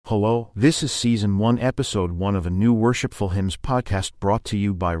Hello, this is Season 1, Episode 1 of a new Worshipful Hymns podcast brought to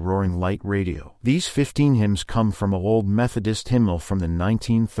you by Roaring Light Radio. These 15 hymns come from an old Methodist hymnal from the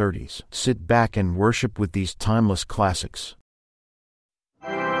 1930s. Sit back and worship with these timeless classics.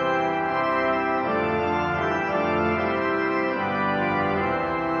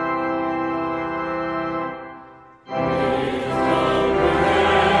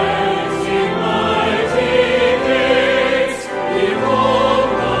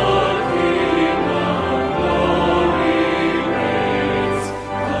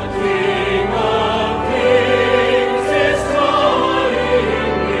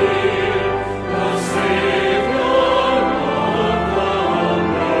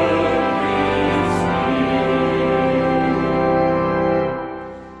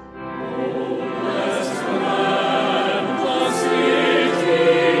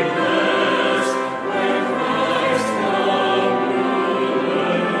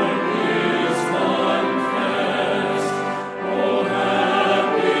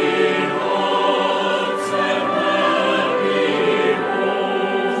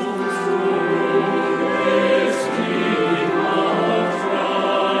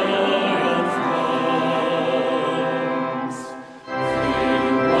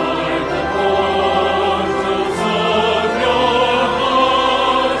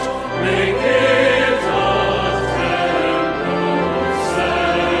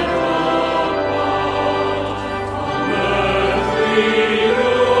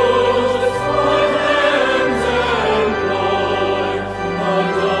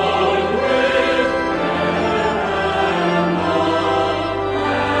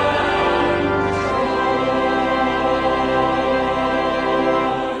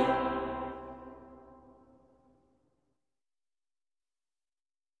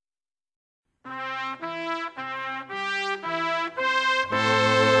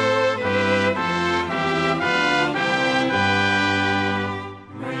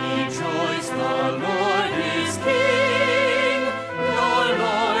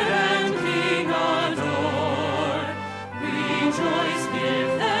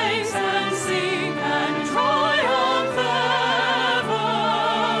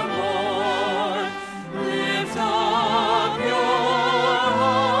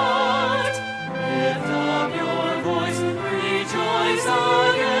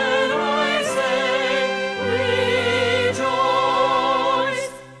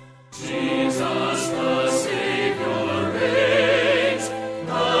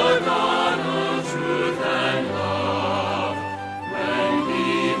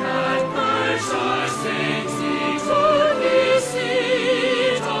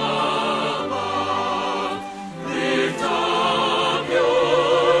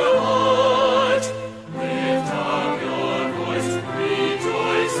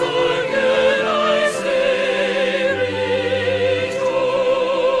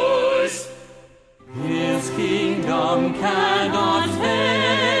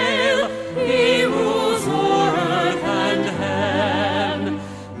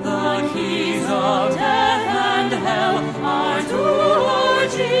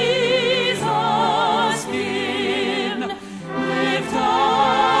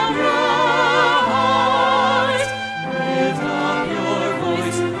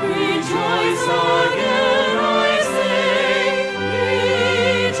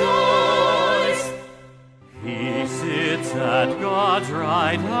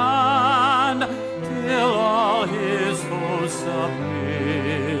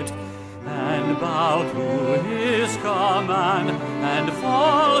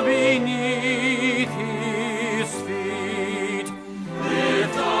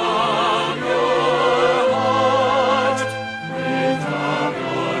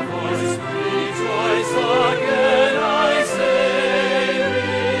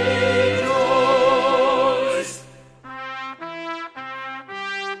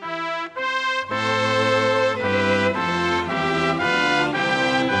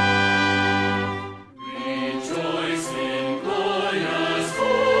 Rejoice in glory.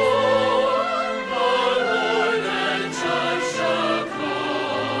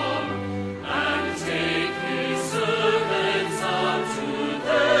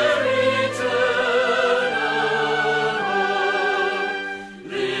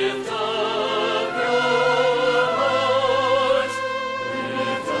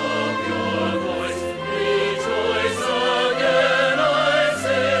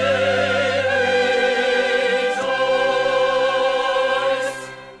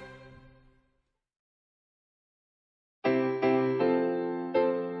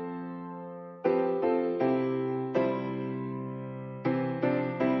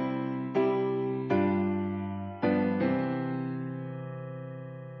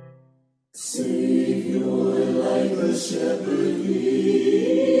 Shepherd,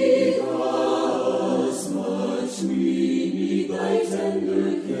 lead us, much we need thy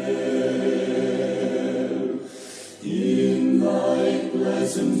tender care. In thy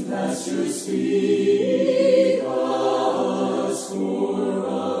pleasant pastures feed us, for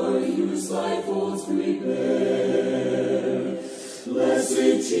our use thy folds prepare.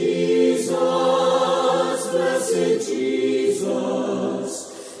 Blessed Jesus,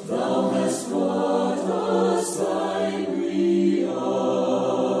 thou hast brought us thy reward.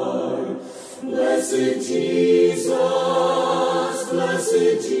 Blessed Jesus,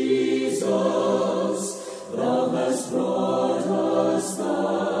 thou hast brought us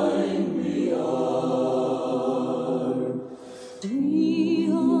thy reward. We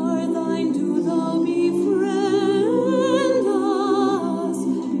are thine, do thou befriend us,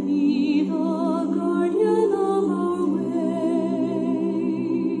 be the guardian of our way.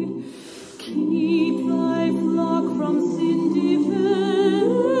 Keep thy flock from sin,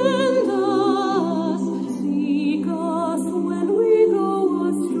 defend us, seek us when we go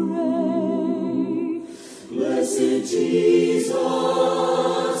astray. Blessed Jesus,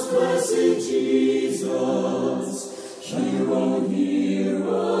 hear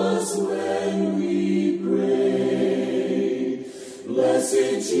us when we pray.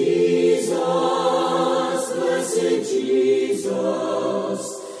 Blessed Jesus,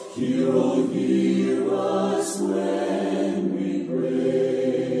 hear us when we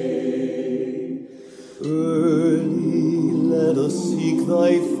pray. Early let us seek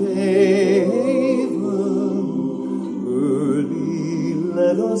thy favor, early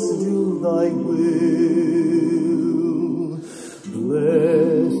let us do thy will.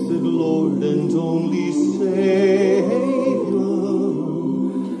 Blessed Lord and only Savior,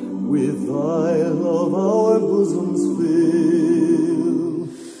 with thy love our bosoms fill.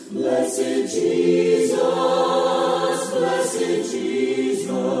 Blessed Jesus,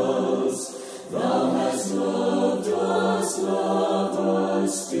 thou hast loved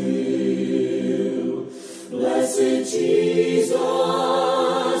us still. Blessed Jesus,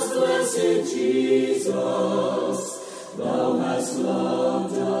 thou hast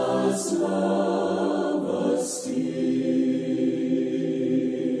loved us still.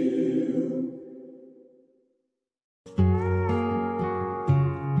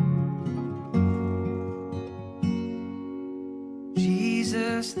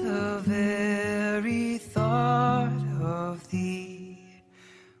 Jesus, the very thought of thee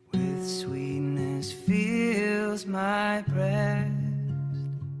with sweetness fills my breast.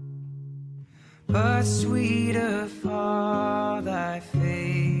 But sweeter far thy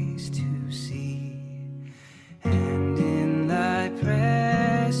face to see, and in thy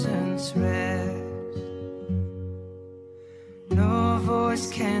presence rest. No voice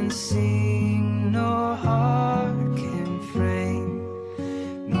can sing, no heart can frame,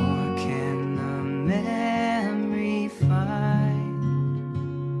 nor can a memory find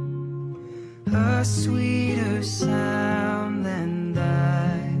a sweeter sound than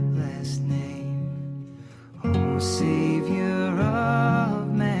thy blessed name, O Savior of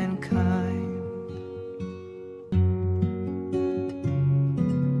mankind.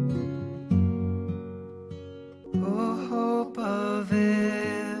 O hope of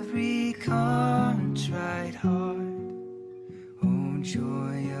every contrite heart, O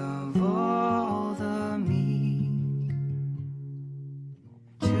joy of all the meek,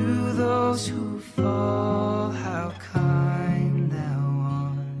 to those who fall, how kind thou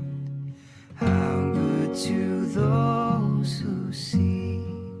art, how good to those who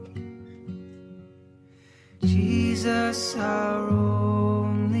seek. Jesus, our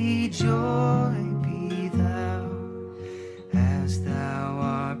only joy, be thou, as thou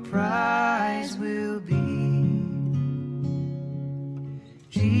our prize will be.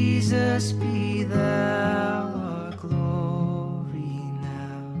 Jesus, be thou our glory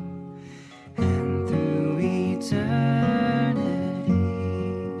now, and through eternity.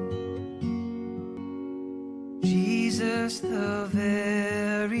 Jesus, the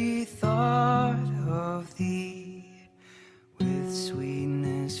very thought of thee with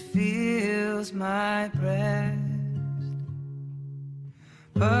sweetness fills my breast.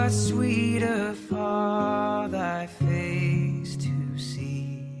 But sweeter far thy face to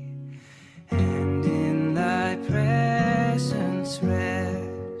see, and in thy presence rest.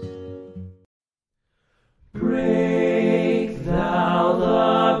 Break thou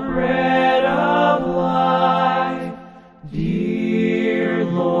the bread of life, dear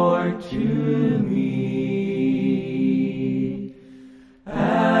Lord, to me,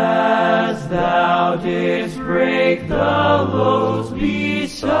 as thou didst break the loaves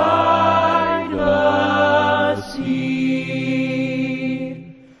beside the sea.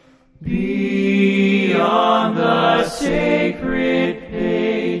 Beyond the sacred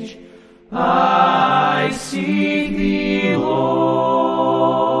page, I seek thee, Lord.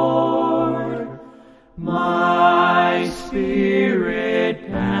 My spirit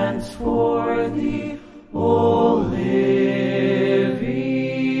pants for thee, O living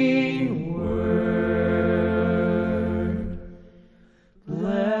word.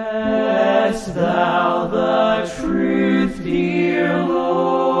 Bless thou the truth, dear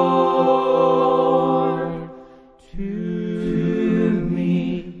Lord, to me,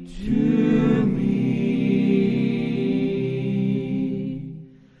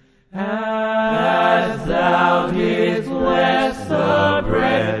 as thou didst bless the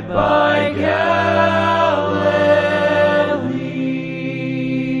bread by Galilee.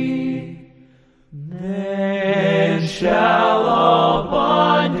 Then shall all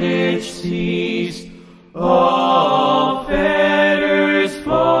bondage cease, all fetters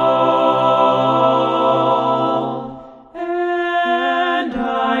fall, and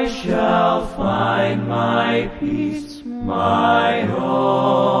I shall find my peace, my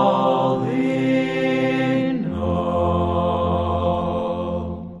all in all.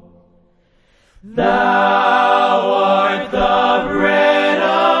 Thou art the bread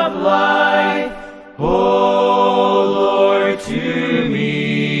of life, O Lord, to me.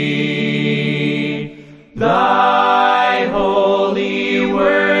 Thy holy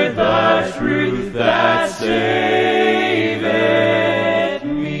word, the truth that saveth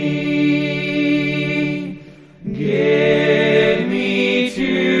me. Give me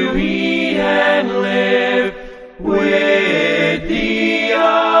to eat and live with thee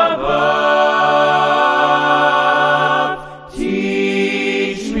above.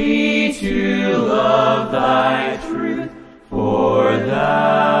 Teach me to love thy truth, for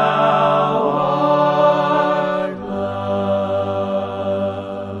thou art love.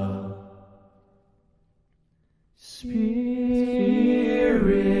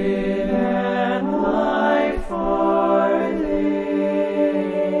 Spirit and life are they,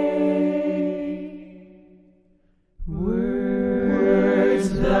 words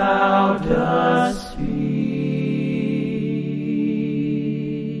thou dost speak.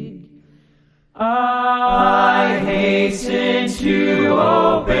 I hasten to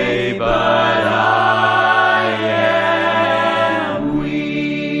obey, but I am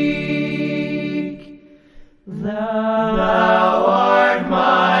weak. Thou art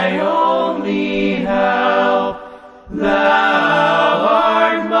my only help. Thou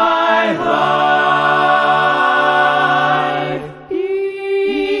art my life.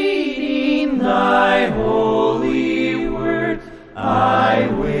 Eating thy holy word, I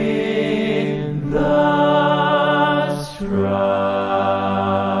win the strife.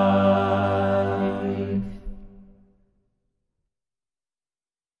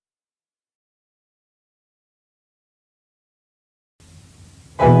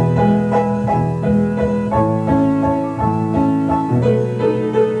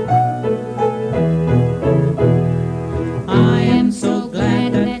 I am so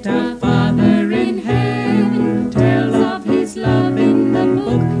glad that our Father in heaven tells of his love in the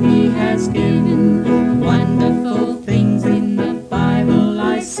book he has given. Wonderful things in the Bible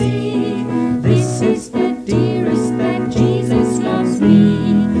I see. This is the dearest that Jesus loves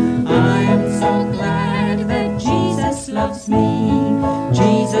me. I am so glad that Jesus loves me.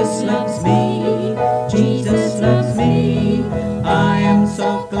 Jesus loves me. Jesus loves me. I am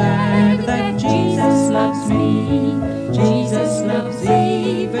so glad that Jesus loves me. Jesus loves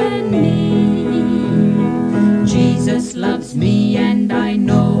even me. Jesus loves me and I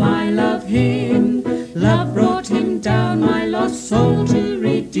know I love him. Love brought him down, my lost soul to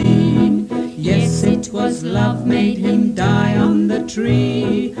redeem. Yes, it was love made him die on the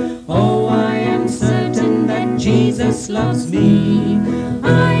tree. Oh, I am certain that Jesus loves me.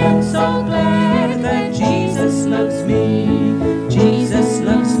 I am so glad that Jesus loves me. Jesus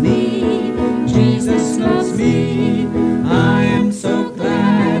loves me. Jesus loves me. I am so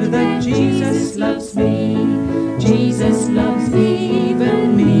glad that Jesus loves me. Jesus loves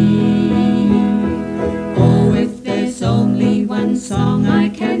even me. Oh, if there's only one song I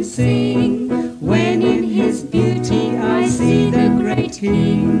can sing, when in his beauty I see the great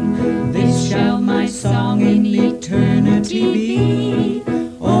King, this shall my song in eternity be.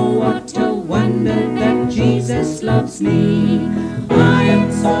 Oh, what a wonder that Jesus loves me. I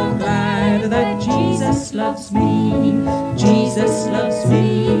am so glad that Jesus loves me. Jesus loves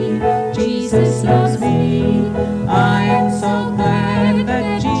me. Jesus loves me. I am so glad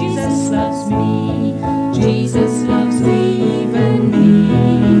that Jesus loves me. Jesus loves even me.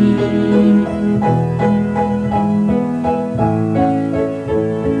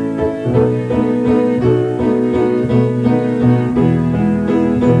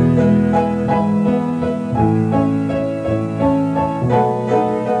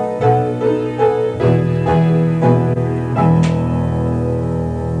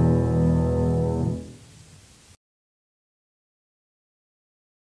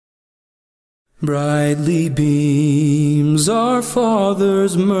 Brightly beams our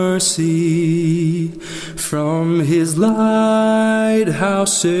Father's mercy from His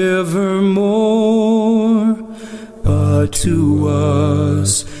lighthouse evermore. But to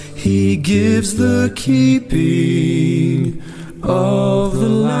us He gives the keeping of the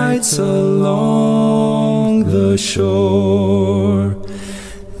lights along the shore.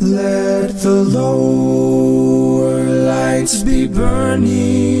 Let the lower lights be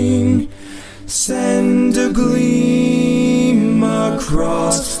burning, send a gleam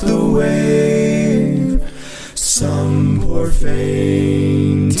across the wave. Some poor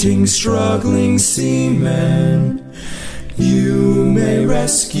fainting, struggling seaman you may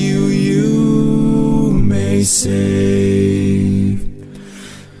rescue, you may save.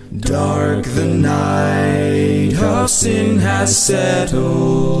 Dark the night of sin has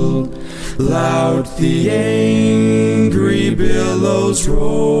settled, loud the angry billows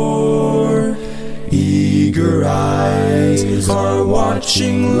roar. Eager eyes are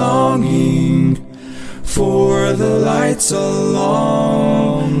watching, longing for the lights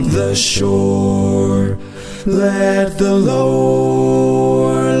along the shore. Let the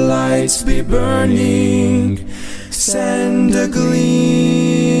lower lights be burning, send a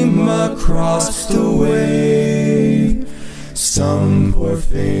gleam across the wave. Some poor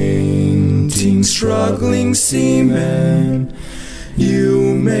fainting, struggling seaman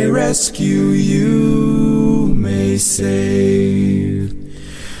you may rescue, you may save.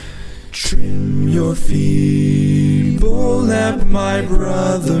 Trim your feeble lamp, my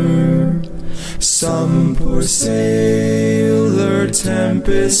brother. Some poor sailor,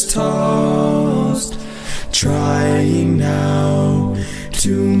 tempest-tossed, trying now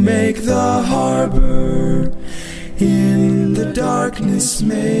to make the harbor, in the darkness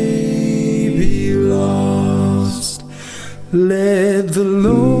may be lost. Let the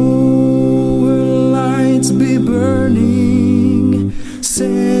lower lights be burning,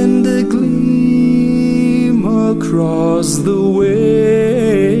 send a gleam across the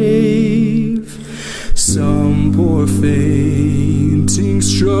wave. Some poor fainting,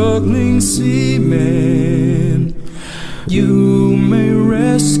 struggling seaman you may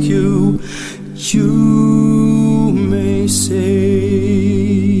rescue, you may save.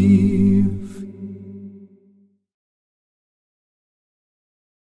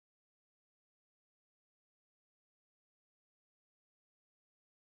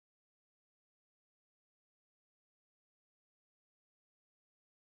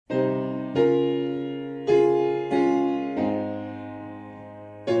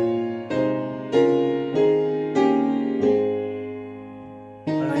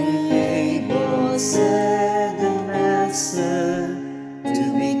 Said the Master, to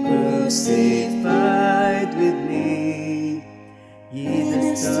be crucified with me. Ye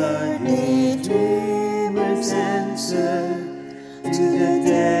that study dreamers answer, to the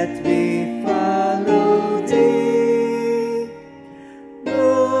death we follow thee.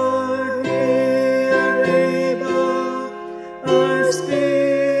 Lord, we are able, our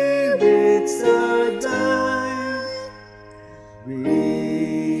spirits are thine.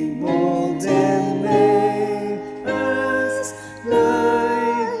 Remold and make us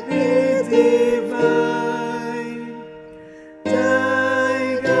like the divine.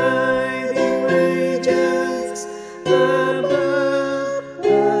 Thy guiding wages above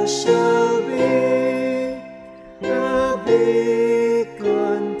us shall be a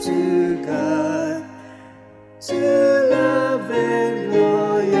beacon to God, to love and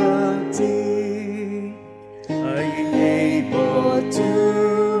loyalty. Are you able to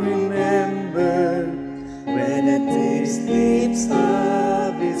remember when at this deeps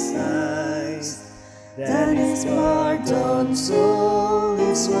of His eyes, that His pardoned soul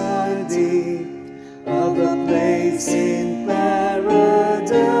is worthy of a place in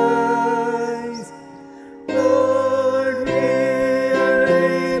paradise? Lord, we are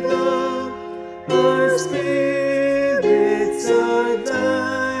able, our spirits are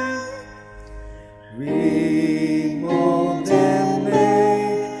thine. Remold and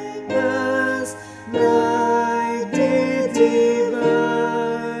make us like the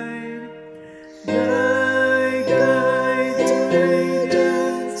divine. Thy guiding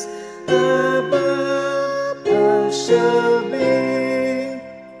radiance above us shall be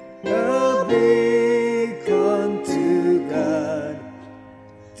a beacon to God,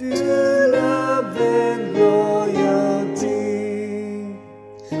 to love and loyalty.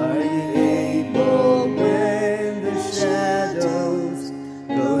 Are you able when the shadows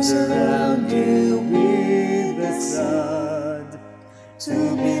close around you with the sun,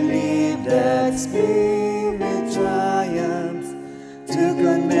 to believe that spirit triumphs, to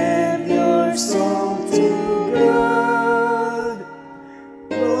command your our song to God.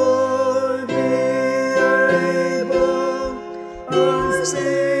 Lord, we are able, our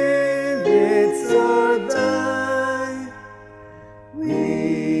spirits are thine.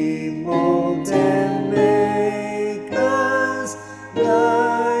 We mold and make us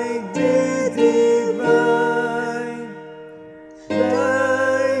like the divine.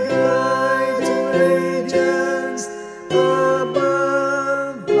 Thy guiding radiance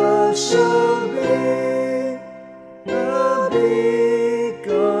above us shall be a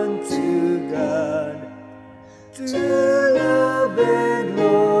beacon to God, to love and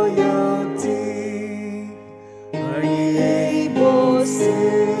loyalty. Are ye able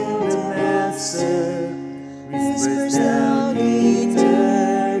still the Master whispers down eternity,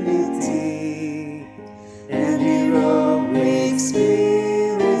 and heroic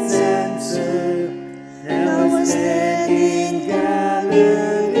spirits answer, now was dead in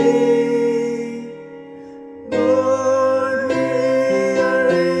Galilee. Lord, we are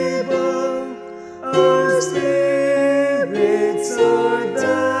able, our spirits are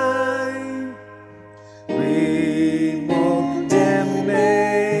thine. We mold and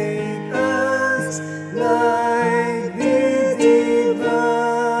make us like the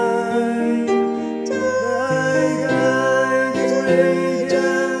divine. Thy guiding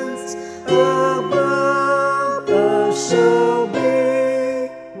radiance above us shall be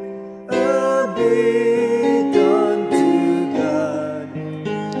a beacon to God,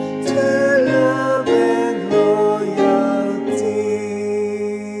 to love and loyalty.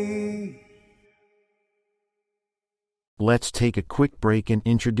 Let's take a quick break and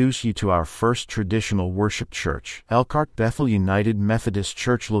introduce you to our first traditional worship church, Elkhart Bethel United Methodist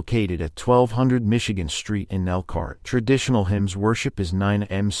Church, located at 1200 Michigan Street in Elkhart. Traditional hymns worship is 9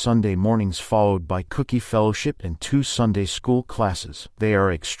 a.m. Sunday mornings, followed by cookie fellowship and 2 Sunday school classes. They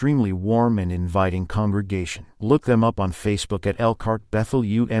are extremely warm and inviting congregation. Look them up on Facebook at Elkhart Bethel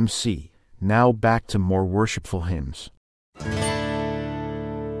UMC. Now back to more worshipful hymns.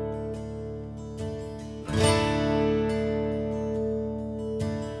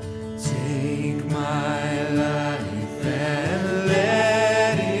 Take my life and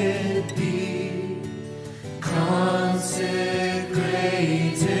let it be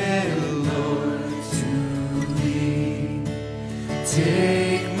consecrated, Lord, to Thee.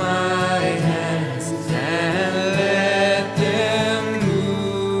 Take my hands and let them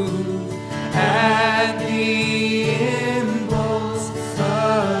move at the impulse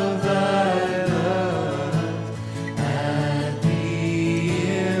of Thy love, at the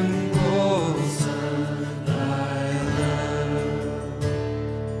impulse of Thy love.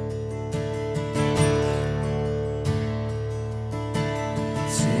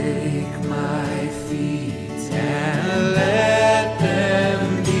 Take my feet and let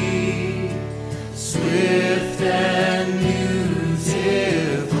them be swift and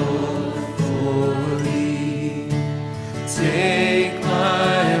beautiful for Thee. Take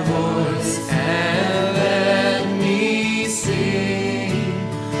my voice and let me sing,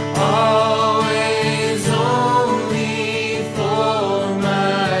 always only for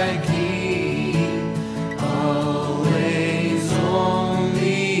my King, always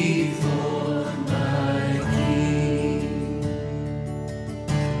only for my King.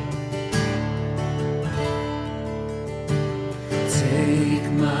 Take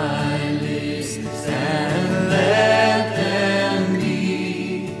my lips and let them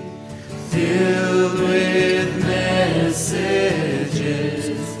be filled with messages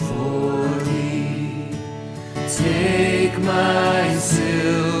for Thee. Take my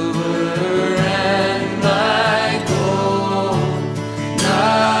silver and my gold,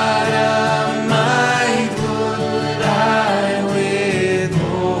 not a mite would I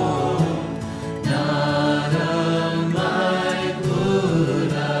withhold, not a mite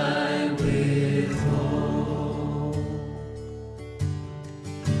would I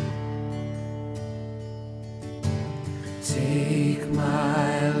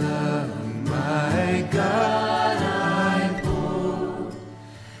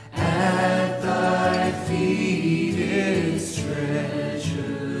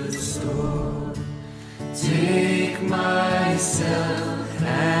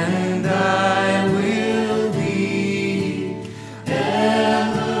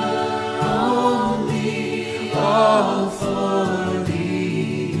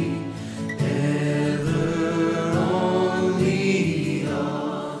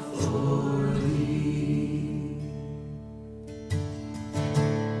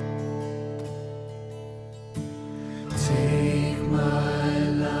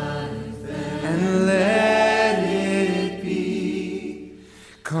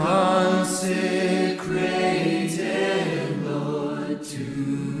consecrated, Lord,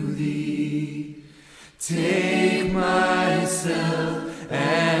 to Thee. Take myself,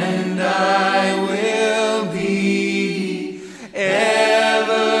 and I will be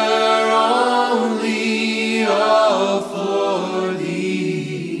ever only all for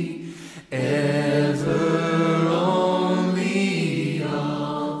Thee, ever only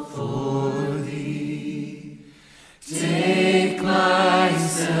all for Thee. Take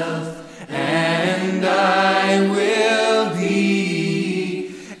myself, and I will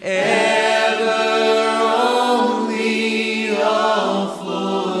be ever only all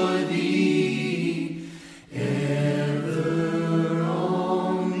for Thee, ever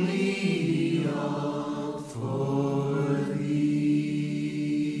only all for Thee.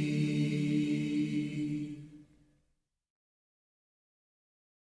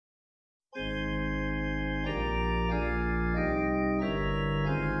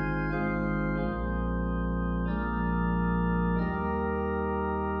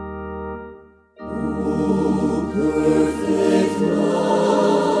 Perfect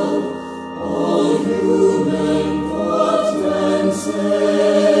love, all human thought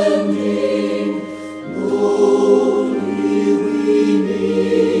transcending, lowly we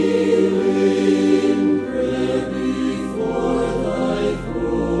kneel in prayer before Thy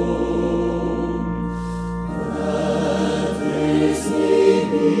throne, that this may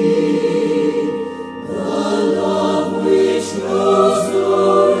be the love which knows no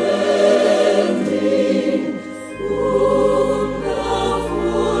ending, whom Thou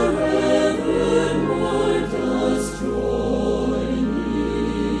forevermore dost join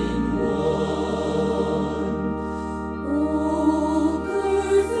in one. O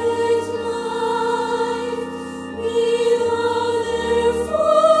perfect life, be Thou their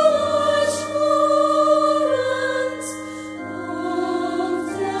full assurance of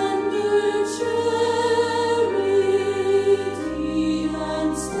tender charity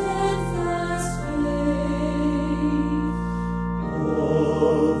and steadfast faith,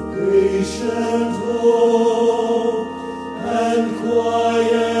 of patient hope and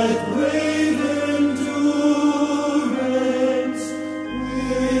quiet brave endurance,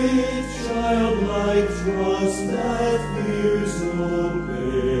 with childlike trust that fears no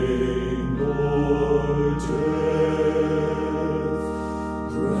pain nor death.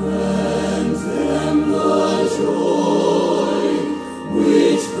 Grant them the joy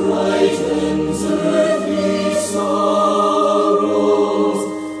which brightens earthly sorrows.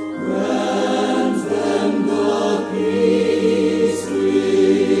 Grant them the peace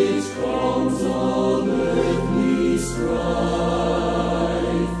which calms all earthly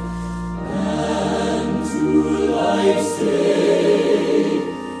strife, and to life's day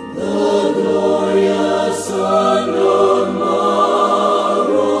the glorious unknown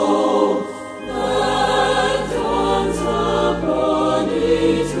morrow that dawns upon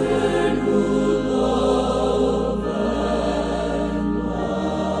eternal love and life.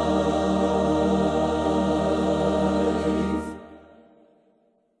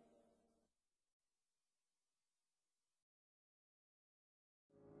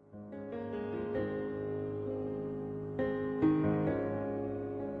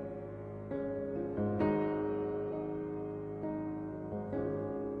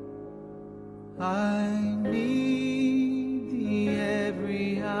 I need Thee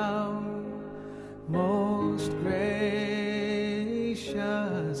every hour, most gracious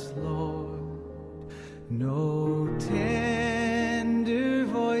Lord. No tender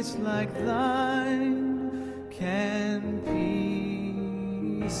voice like Thine can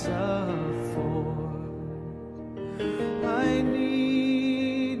peace afford. I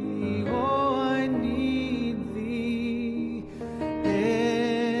need Thee, oh, I need Thee.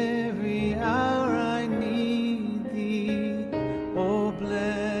 Every hour I need Thee. Oh,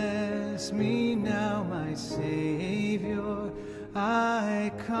 bless me now, my Savior.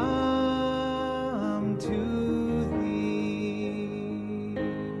 I come to Thee.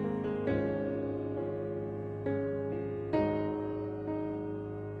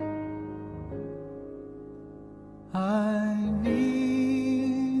 I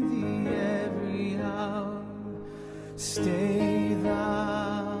need Thee every hour. Stay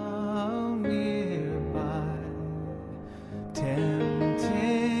Thou nearby.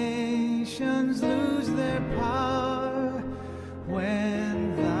 Temptations lose their power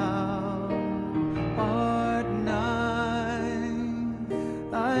when Thou art nigh.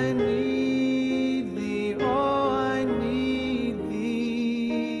 I need Thee, oh, I need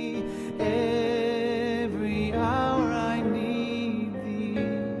Thee. Every hour I need Thee.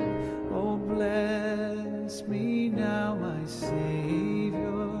 Oh, bless me now, my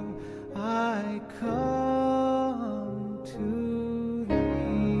Savior.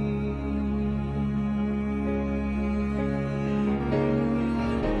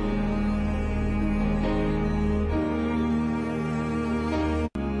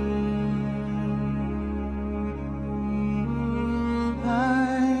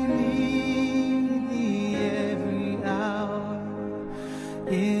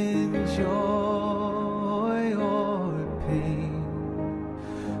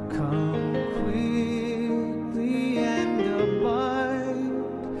 Come quickly and abide,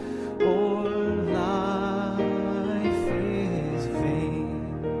 or life is vain.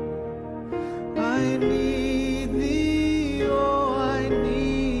 I need thee, oh, I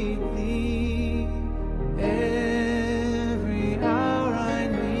need thee. Every hour I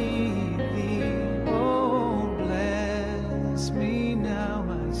need thee. Oh, bless me now,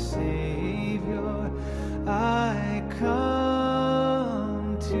 my Savior. I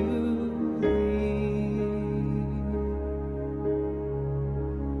come to thee.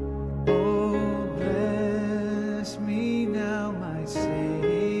 Oh, bless me now, my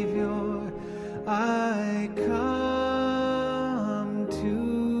Savior. I come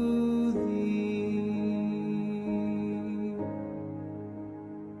to thee.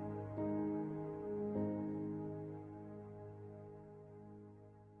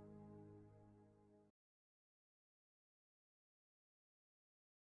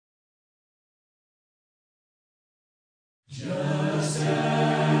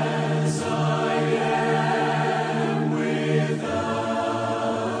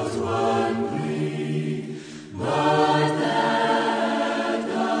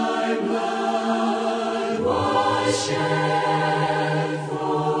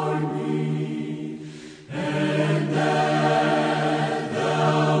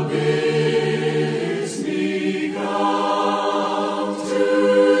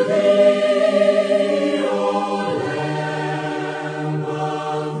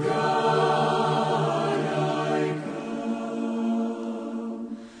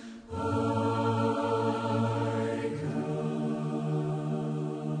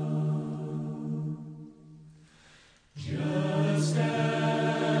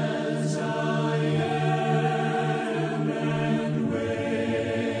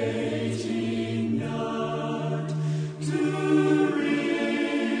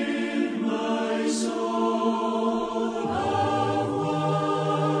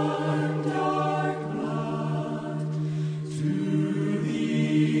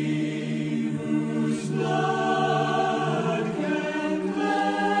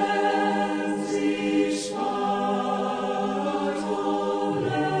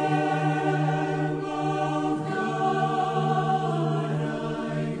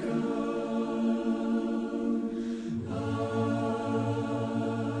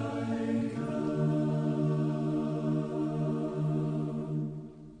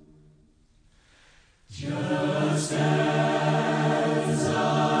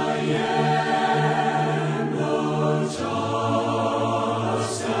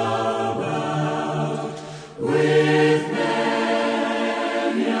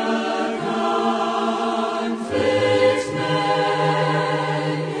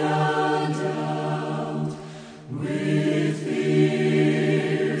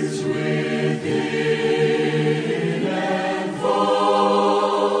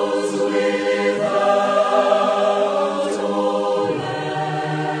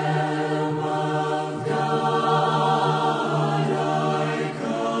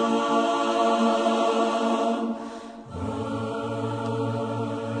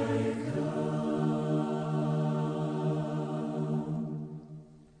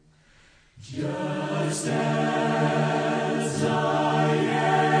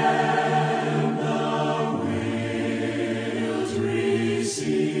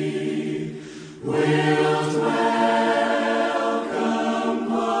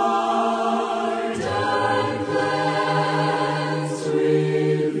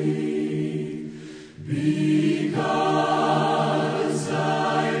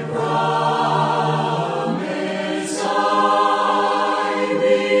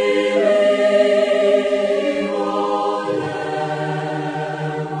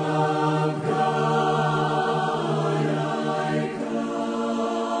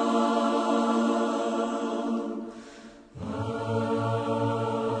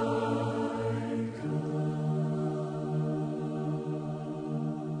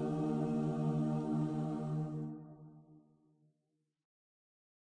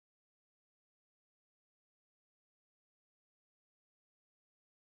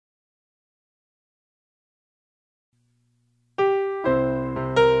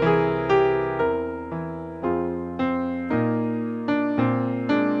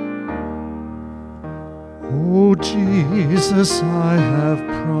 O Jesus, I have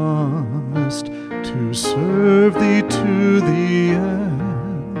promised to serve thee to the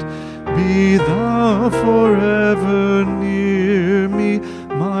end. Be thou forever near me,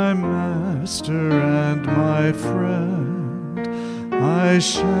 my master and my friend. I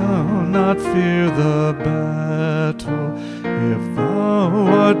shall not fear the battle if thou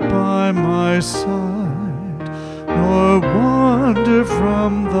art by my side, nor wander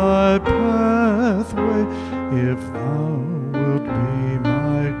from thy pathway, if thou wilt be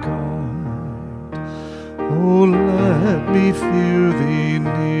my guide. Oh, let me feel thee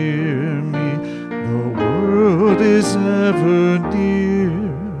near me, the world is ever near.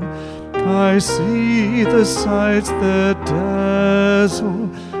 I see the sights that dazzle,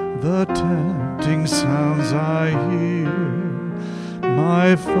 the tempting sounds I hear.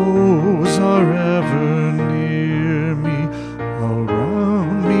 My foes are ever near me,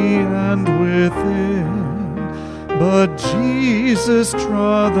 around me and within. But Jesus,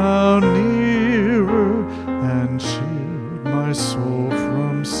 draw thou nearer, and shield my soul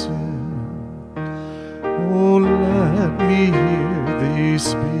from sin. Oh, let me hear thee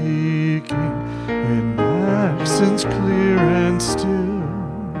speaking in accents clear and still,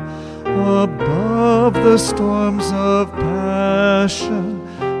 above the storms of passion,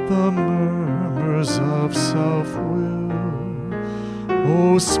 the murmurs of self-will.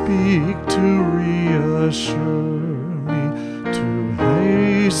 Oh, speak to reassure me, to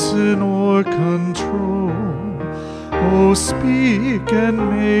hasten or control. Oh, speak and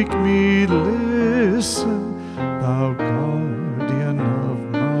make me listen, thou guardian of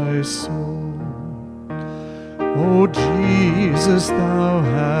my soul. O Jesus, thou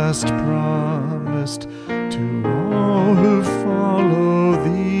hast promised to all who follow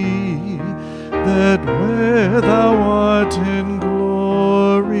thee, that where thou art in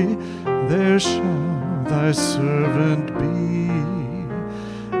glory, there shall thy servant be.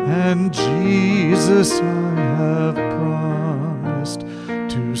 And Jesus, I have promised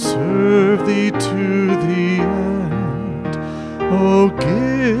to serve thee to the end. Oh,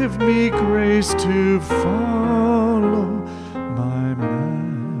 give me grace to follow my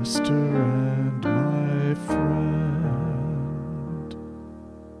Master and my friend.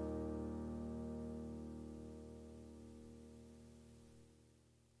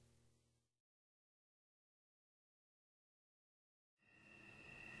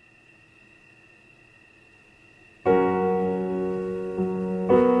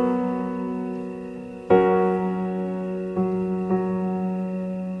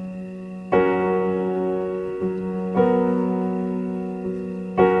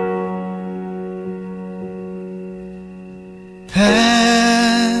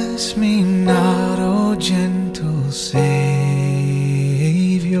 Pass me not, O gentle Savior.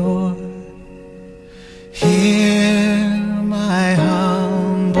 Hear my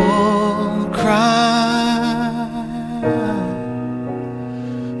humble cry.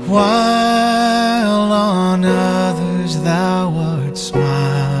 While on others thou art smiling,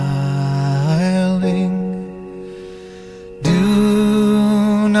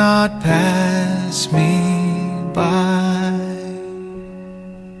 do not pass me by.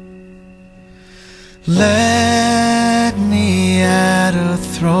 Let me at a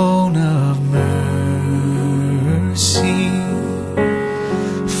throne of mercy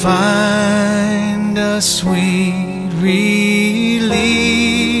find a sweet relief,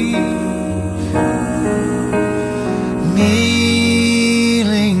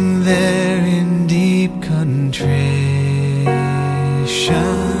 kneeling there in deep contrition.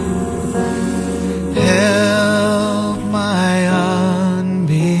 Help my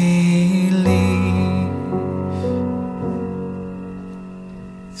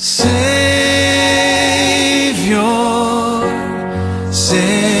Savior,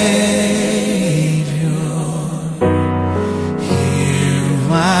 Savior, hear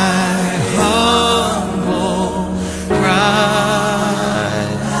my humble cry.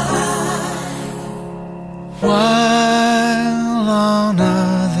 While on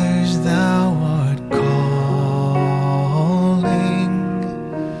others thou art calling,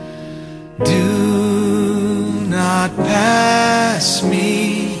 do not pass me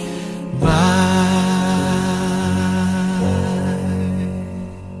by.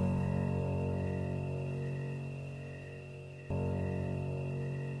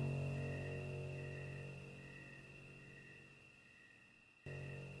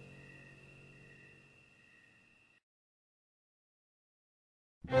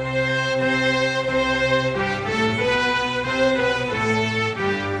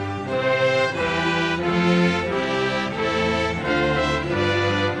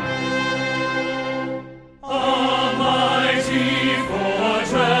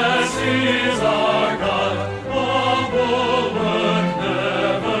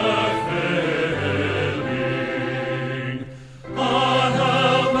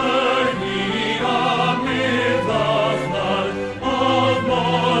 Amid the flood of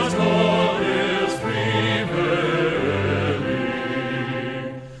mortal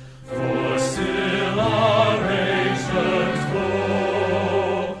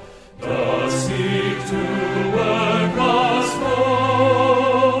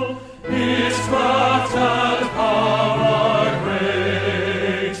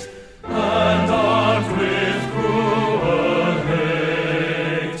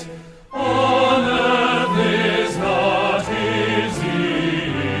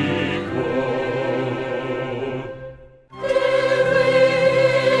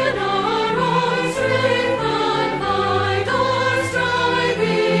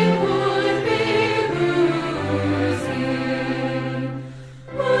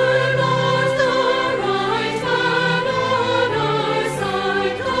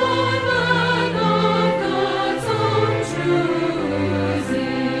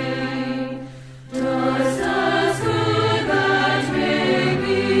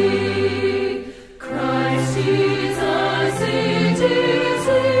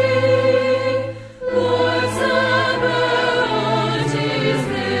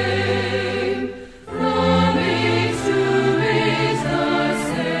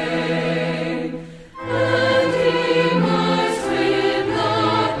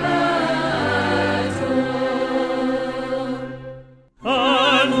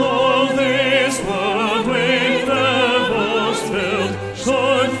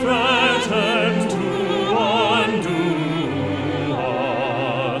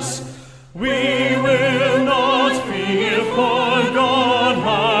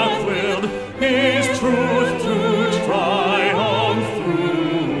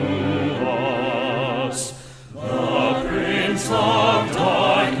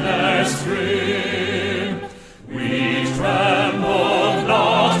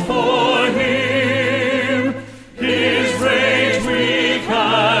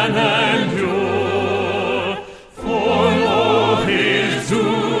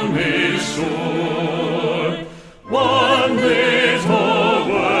sure. One little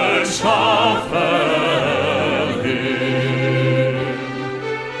word shall fail him.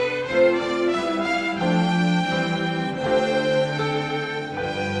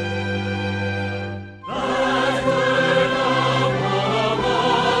 That word above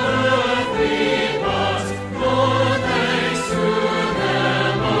all earth we must go, thanks to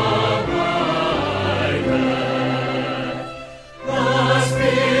them abideth. The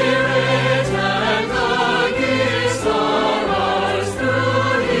Spirit and the gifts are ours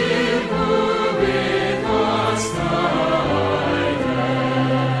through Him who with us guideth.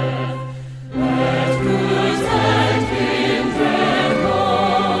 Let good and kindred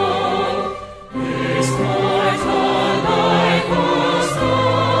know, this mortal life was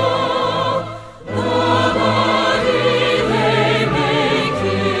all. The body they may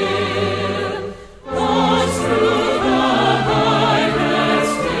kill, God's truth abideth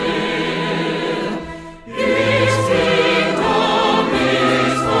still. His kingdom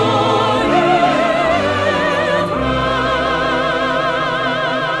is forever.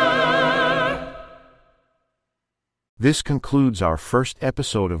 This concludes our first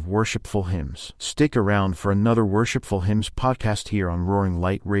episode of Worshipful Hymns. Stick around for another Worshipful Hymns podcast here on Roaring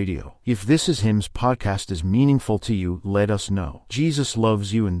Light Radio. If this is Hymns podcast is meaningful to you, let us know. Jesus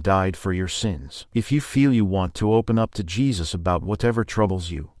loves you and died for your sins. If you feel you want to open up to Jesus about whatever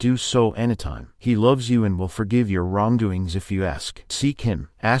troubles you, do so anytime. He loves you and will forgive your wrongdoings if you ask. Seek Him,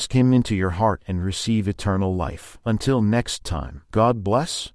 ask Him into your heart and receive eternal life. Until next time, God bless.